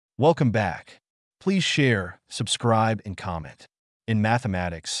Welcome back. Please share, subscribe, and comment. In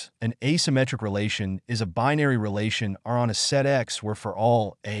mathematics, an asymmetric relation is a binary relation R on a set X where for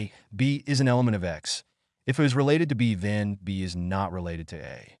all A, B is an element of X. If it is related to B, then B is not related to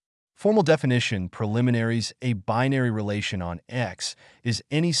A. Formal definition, preliminaries, a binary relation on X is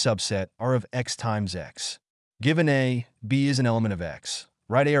any subset R of X times X. Given A, B is an element of X.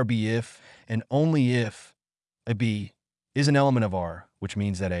 Write A or B if, and only if, a B is an element of R, which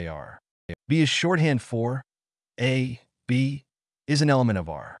means that AR. B is shorthand for A, B is an element of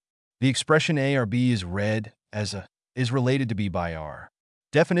R. The expression A or B is read as a is related to B by R.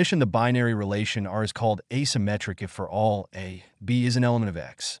 Definition: the binary relation R is called asymmetric if for all A, B is an element of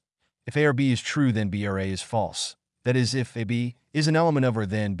X. If A or B is true, then B or A is false. That is, if A, B is an element of R,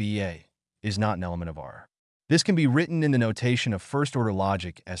 then B, A is not an element of R. This can be written in the notation of first-order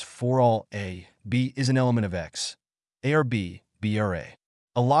logic as for all A, B is an element of X. A or B, B or A.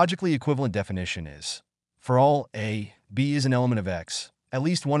 A logically equivalent definition is, for all A, B is an element of X, at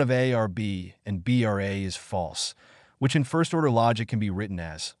least one of A or B and B or A is false, which in first-order logic can be written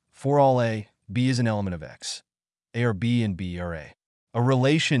as, for all A, B is an element of X. A or B and B or A. A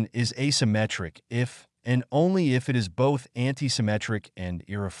relation is asymmetric if and only if it is both antisymmetric and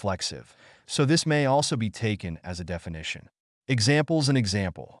irreflexive, so this may also be taken as a definition. Examples: an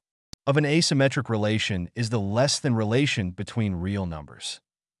example of an asymmetric relation is the less than relation between real numbers.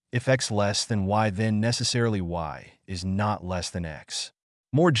 If X less than Y, then necessarily Y is not less than X.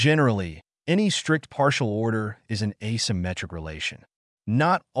 More generally, any strict partial order is an asymmetric relation.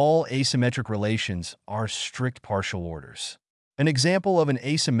 Not all asymmetric relations are strict partial orders. An example of an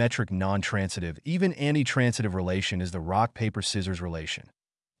asymmetric non-transitive, even antitransitive relation is the rock-paper-scissors relation.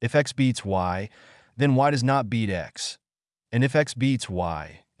 If X beats Y, then Y does not beat X. And if X beats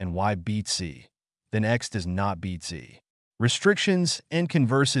Y and Y beats Z, then X does not beat Z. Restrictions and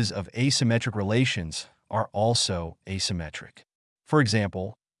converses of asymmetric relations are also asymmetric. For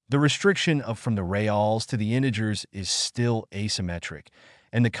example, the restriction of from the reals to the integers is still asymmetric,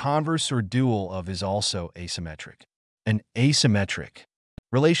 and the converse or dual of is also asymmetric. An asymmetric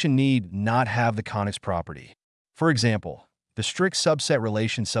relation need not have the conics property. For example, the strict subset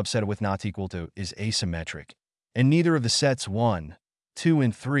relation subset with not equal to is asymmetric, and neither of the sets 1, 2,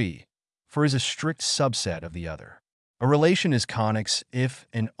 and 3 for is a strict subset of the other. A relation is conics if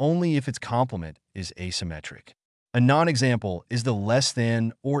and only if its complement is asymmetric. A non-example is the less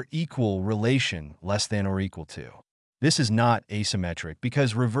than or equal relation less than or equal to. This is not asymmetric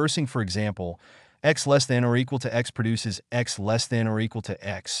because reversing, for example, X less than or equal to X produces X less than or equal to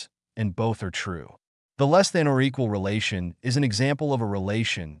X, and both are true. The less than or equal relation is an example of a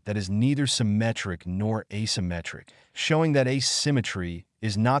relation that is neither symmetric nor asymmetric, showing that asymmetry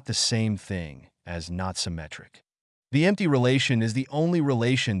is not the same thing as not symmetric. The empty relation is the only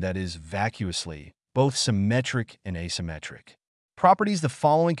relation that is vacuously both symmetric and asymmetric. Properties: the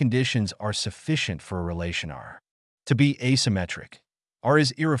following conditions are sufficient for a relation R to be asymmetric. R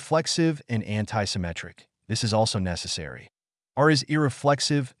is irreflexive and antisymmetric. This is also necessary. R is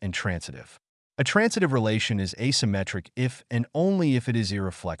irreflexive and transitive. A transitive relation is asymmetric if and only if it is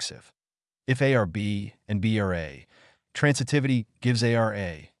irreflexive. If A are B and B are A, transitivity gives A are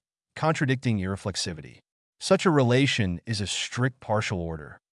A, contradicting irreflexivity. Such a relation is a strict partial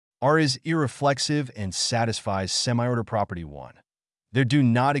order. R is irreflexive and satisfies semi-order property 1. There do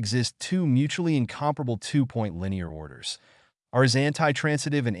not exist two mutually incomparable two-point linear orders. R is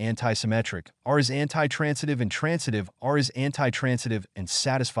antitransitive and antisymmetric. R is antitransitive and transitive. R is antitransitive and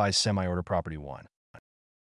satisfies semi-order property 1.